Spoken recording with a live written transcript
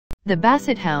The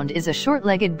Basset Hound is a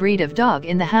short-legged breed of dog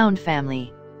in the Hound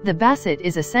family. The Basset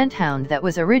is a scent hound that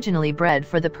was originally bred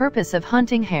for the purpose of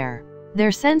hunting hare.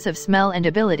 Their sense of smell and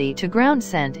ability to ground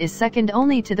scent is second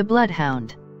only to the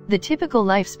Bloodhound. The typical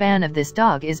lifespan of this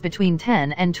dog is between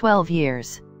 10 and 12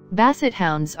 years. Basset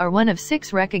Hounds are one of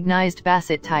 6 recognized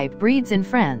Basset-type breeds in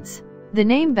France. The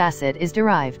name Basset is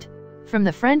derived from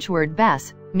the French word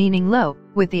basse, meaning low,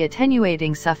 with the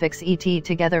attenuating suffix et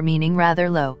together meaning rather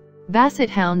low. Basset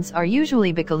Hounds are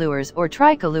usually bicolores or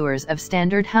tricolores of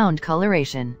standard hound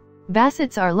coloration.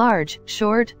 Bassets are large,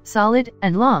 short, solid,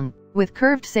 and long, with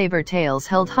curved saber tails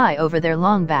held high over their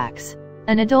long backs.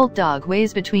 An adult dog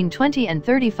weighs between 20 and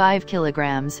 35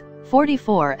 kilograms,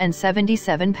 44 and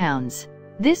 77 pounds.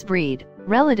 This breed,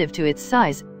 relative to its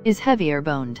size, is heavier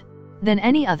boned than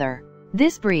any other.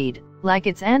 This breed, like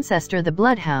its ancestor the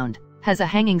Bloodhound, has a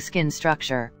hanging skin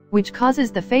structure, which causes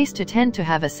the face to tend to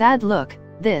have a sad look.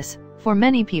 This, for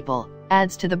many people,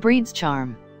 adds to the breed's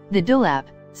charm. The dewlap,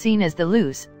 seen as the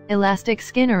loose, elastic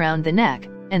skin around the neck,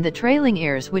 and the trailing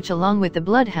ears, which along with the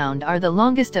Bloodhound are the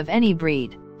longest of any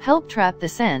breed, help trap the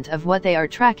scent of what they are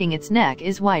tracking. Its neck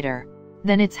is wider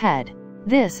than its head.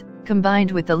 This, combined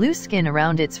with the loose skin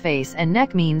around its face and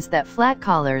neck, means that flat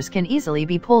collars can easily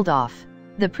be pulled off.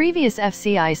 The previous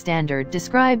FCI standard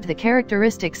described the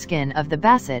characteristic skin of the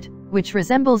Basset, which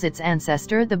resembles its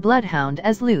ancestor the Bloodhound,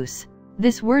 as loose.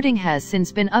 This wording has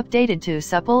since been updated to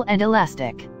supple and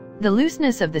elastic. The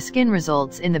looseness of the skin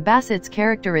results in the Basset's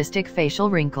characteristic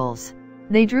facial wrinkles.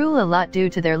 They drool a lot due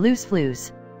to their loose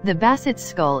flews. The Basset's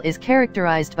skull is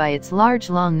characterized by its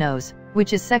large long nose,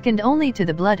 which is second only to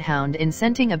the Bloodhound in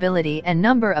scenting ability and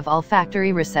number of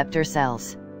olfactory receptor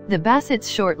cells. The Basset's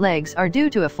short legs are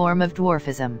due to a form of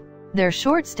dwarfism. Their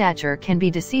short stature can be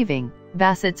deceiving.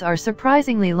 Bassets are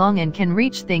surprisingly long and can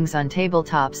reach things on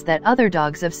tabletops that other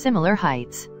dogs of similar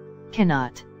heights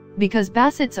cannot. Because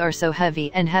Bassets are so heavy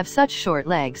and have such short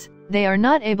legs, they are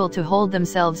not able to hold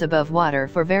themselves above water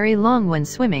for very long when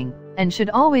swimming, and should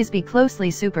always be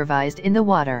closely supervised in the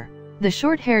water. The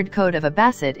short-haired coat of a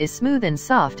Basset is smooth and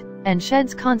soft, and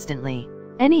sheds constantly.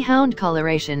 Any hound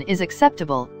coloration is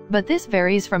acceptable, but this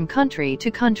varies from country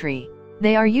to country.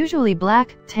 They are usually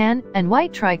black, tan, and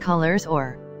white tricolors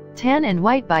or tan and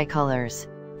white bicolors.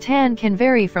 Tan can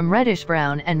vary from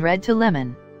reddish-brown and red to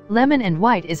lemon. Lemon and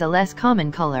white is a less common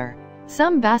color.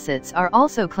 Some Bassets are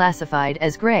also classified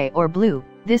as gray or blue.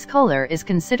 This color is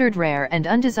considered rare and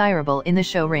undesirable in the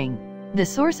show ring. The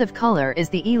source of color is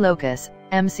the E locus,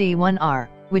 MC1R,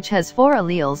 which has 4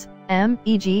 alleles, M,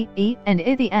 E, G, E, and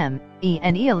I. The M, E,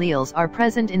 and E alleles are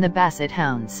present in the Basset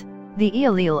Hounds. The E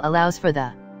allele allows for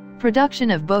the production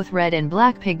of both red and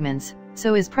black pigments,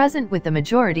 so is present with the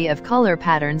majority of color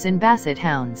patterns in Basset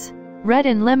Hounds. Red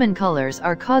and lemon colors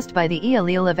are caused by the E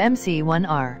allele of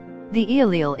MC1R. The E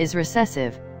allele is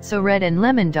recessive, so red and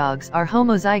lemon dogs are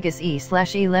homozygous.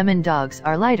 E/E lemon dogs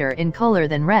are lighter in color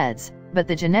than reds, but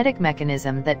the genetic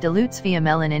mechanism that dilutes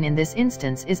pheomelanin in this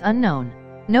instance is unknown.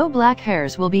 No black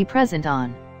hairs will be present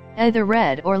on either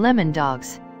red or lemon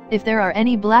dogs. If there are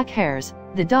any black hairs,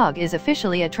 the dog is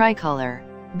officially a tricolor.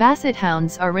 Basset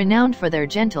Hounds are renowned for their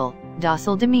gentle,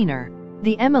 docile demeanor.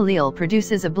 The M allele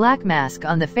produces a black mask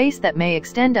on the face that may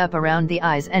extend up around the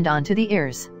eyes and onto the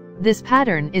ears. This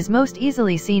pattern is most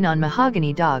easily seen on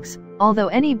mahogany dogs, although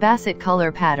any Basset color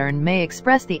pattern may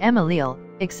express the M allele,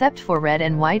 except for red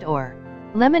and white or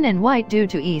lemon and white due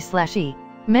to E/E.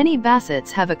 Many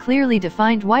Bassets have a clearly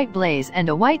defined white blaze and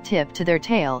a white tip to their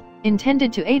tail,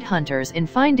 intended to aid hunters in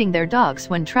finding their dogs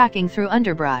when tracking through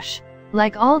underbrush.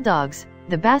 Like all dogs,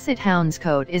 the Basset Hound's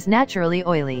coat is naturally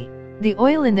oily. The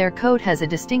oil in their coat has a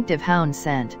distinctive hound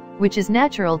scent, which is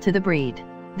natural to the breed.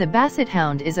 The Basset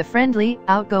Hound is a friendly,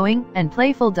 outgoing, and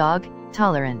playful dog,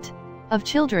 tolerant of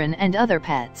children and other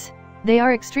pets. They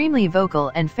are extremely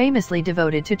vocal and famously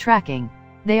devoted to tracking.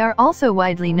 They are also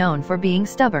widely known for being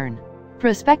stubborn.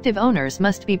 Prospective owners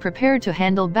must be prepared to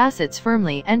handle Bassets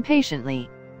firmly and patiently.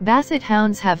 Basset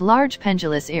Hounds have large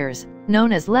pendulous ears,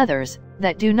 known as leathers,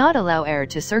 that do not allow air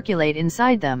to circulate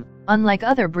inside them, unlike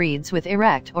other breeds with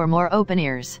erect or more open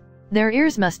ears. Their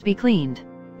ears must be cleaned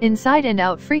inside and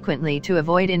out frequently to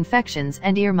avoid infections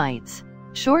and ear mites.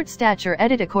 Short stature.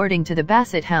 According to the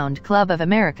Basset Hound Club of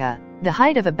America, the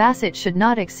height of a Basset should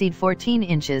not exceed 14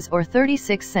 inches or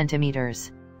 36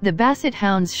 centimeters. The Basset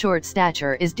Hound's short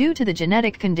stature is due to the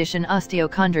genetic condition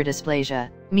osteochondrodysplasia,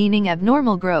 meaning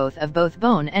abnormal growth of both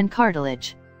bone and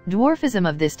cartilage. Dwarfism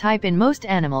of this type in most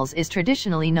animals is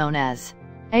traditionally known as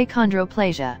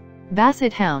achondroplasia.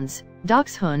 Basset Hounds,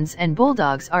 Dachshunds and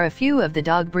Bulldogs are a few of the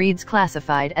dog breeds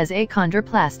classified as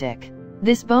achondroplastic.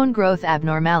 This bone growth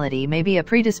abnormality may be a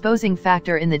predisposing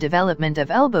factor in the development of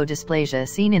elbow dysplasia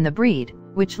seen in the breed,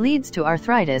 which leads to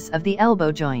arthritis of the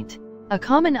elbow joint. A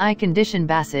common eye condition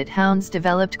Basset hounds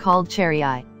developed called cherry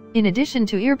eye. In addition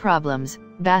to ear problems,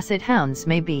 Basset hounds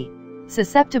may be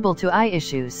susceptible to eye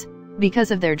issues. Because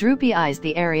of their droopy eyes,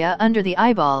 the area under the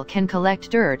eyeball can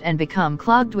collect dirt and become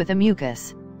clogged with a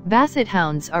mucus. Basset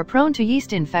hounds are prone to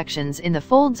yeast infections in the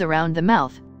folds around the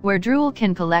mouth, where drool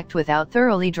can collect without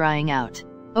thoroughly drying out.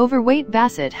 Overweight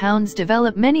Basset hounds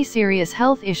develop many serious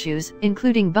health issues,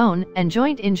 including bone and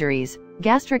joint injuries,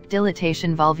 gastric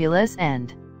dilatation, volvulus,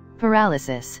 and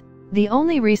paralysis. The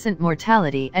only recent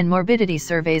mortality and morbidity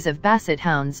surveys of Basset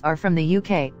hounds are from the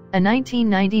UK, a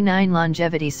 1999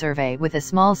 longevity survey with a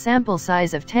small sample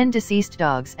size of 10 deceased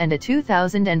dogs, and a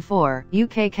 2004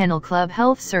 UK Kennel Club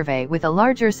Health survey with a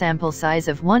larger sample size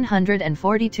of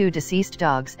 142 deceased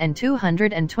dogs and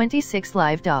 226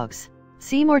 live dogs.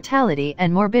 See mortality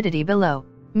and morbidity below.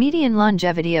 Median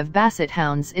longevity of Basset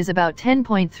hounds is about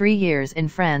 10.3 years in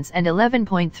France and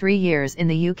 11.3 years in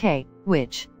the UK,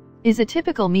 which is a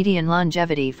typical median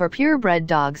longevity for purebred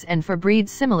dogs and for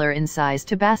breeds similar in size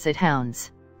to Basset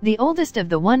hounds. The oldest of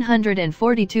the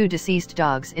 142 deceased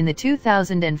dogs in the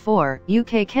 2004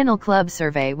 UK Kennel Club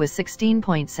survey was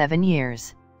 16.7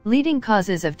 years. Leading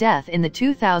causes of death in the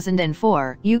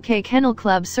 2004 UK Kennel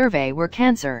Club survey were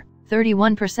cancer,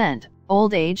 31%,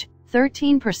 old age,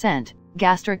 13%,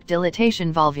 gastric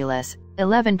dilatation, volvulus,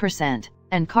 11%,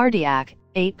 and cardiac,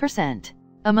 8%.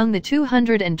 Among the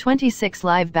 226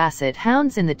 live Basset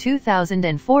hounds in the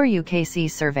 2004 UKC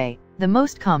survey, the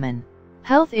most common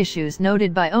health issues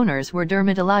noted by owners were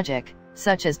dermatologic,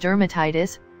 such as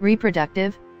dermatitis,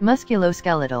 reproductive,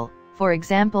 musculoskeletal, for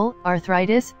example,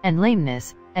 arthritis and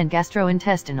lameness, and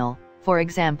gastrointestinal, for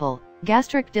example,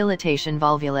 gastric dilatation,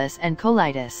 volvulus, and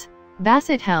colitis.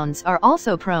 Basset hounds are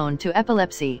also prone to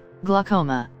epilepsy,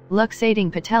 glaucoma,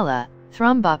 luxating patella,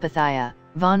 thrombopathia,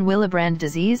 von Willebrand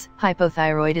disease,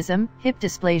 hypothyroidism, hip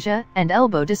dysplasia, and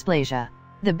elbow dysplasia.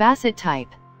 The Basset type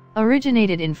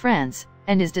originated in France,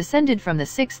 and is descended from the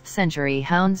 6th century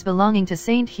hounds belonging to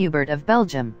Saint Hubert of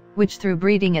Belgium, which through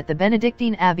breeding at the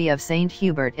Benedictine Abbey of Saint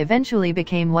Hubert eventually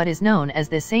became what is known as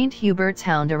the Saint Hubert's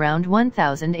hound around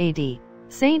 1000 AD.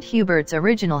 Saint Hubert's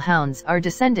original hounds are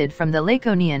descended from the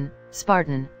Laconian,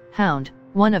 Spartan, hound,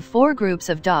 one of 4 groups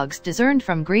of dogs discerned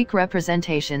from Greek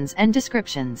representations and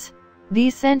descriptions.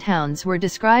 These scent hounds were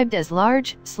described as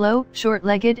large, slow,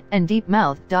 short-legged, and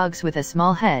deep-mouthed dogs with a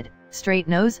small head, straight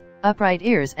nose, upright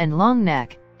ears and long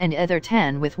neck, and either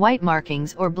tan with white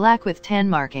markings or black with tan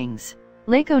markings.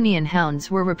 Laconian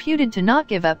hounds were reputed to not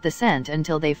give up the scent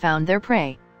until they found their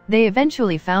prey. They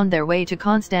eventually found their way to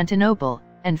Constantinople,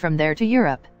 and from there to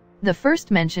Europe. The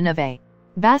first mention of a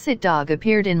Basset dog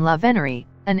appeared in La Venerie,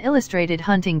 an illustrated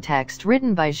hunting text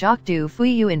written by Jacques du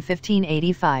Fouillou in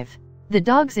 1585. The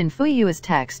dogs in Fouillou's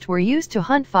text were used to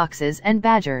hunt foxes and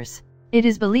badgers. It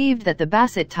is believed that the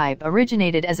Basset type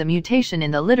originated as a mutation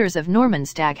in the litters of Norman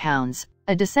staghounds,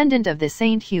 a descendant of the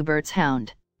St. Hubert's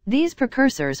hound. These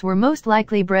precursors were most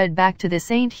likely bred back to the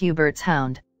St. Hubert's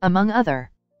hound, among other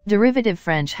derivative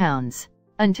French hounds.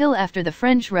 Until after the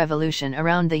French Revolution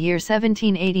around the year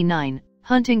 1789,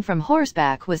 hunting from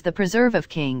horseback was the preserve of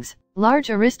kings, large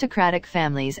aristocratic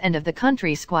families and of the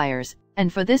country squires,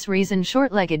 and for this reason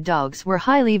short-legged dogs were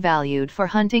highly valued for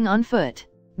hunting on foot.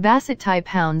 Basset-type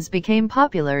hounds became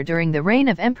popular during the reign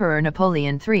of Emperor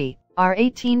Napoleon III, r.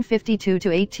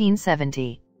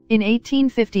 1852–1870. In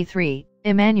 1853,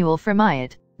 Emmanuel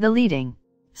Fremiot, the leading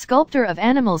sculptor of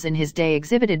animals in his day,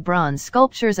 exhibited bronze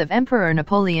sculptures of Emperor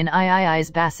Napoleon III's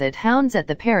Basset hounds at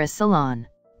the Paris Salon.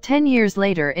 10 years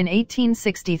later, in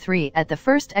 1863, at the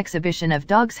first exhibition of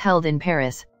dogs held in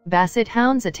Paris, Basset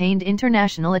hounds attained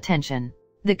international attention.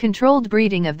 The controlled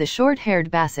breeding of the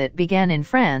short-haired Basset began in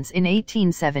France in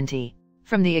 1870.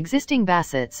 From the existing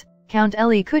Bassets, Count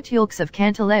Elie Couteulx of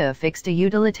Canteleu fixed a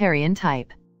utilitarian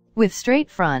type, with straight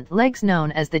front legs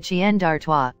known as the Chien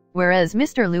d'Artois, whereas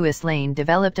Mr. Louis Lane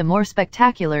developed a more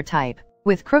spectacular type,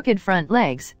 with crooked front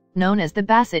legs, known as the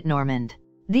Basset Normand.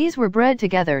 These were bred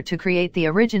together to create the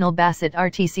original Basset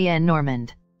Artesian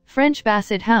Normand. French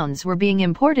Basset hounds were being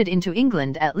imported into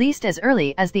England at least as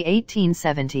early as the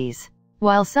 1870s.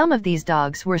 While some of these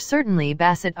dogs were certainly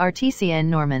Basset Artesian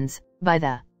Normands, by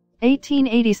the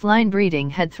 1880s line breeding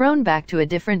had thrown back to a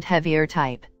different, heavier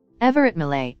type. Everett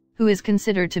Millais, who is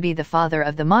considered to be the father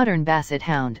of the modern Basset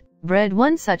hound, bred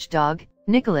one such dog,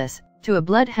 Nicholas, to a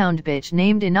bloodhound bitch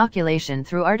named Inoculation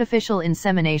through artificial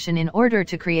insemination in order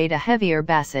to create a heavier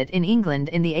Basset in England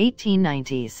in the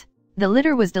 1890s. The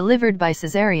litter was delivered by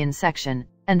caesarean section,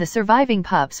 and the surviving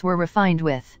pups were refined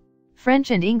with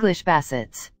French and English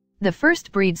Bassets. The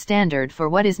first breed standard for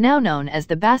what is now known as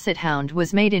the Basset Hound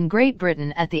was made in Great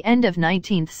Britain at the end of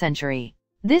 19th century.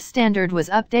 This standard was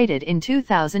updated in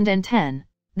 2010.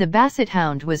 The Basset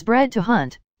Hound was bred to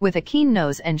hunt, with a keen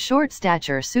nose and short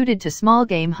stature suited to small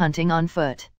game hunting on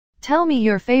foot. Tell me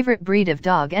your favorite breed of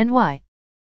dog and why.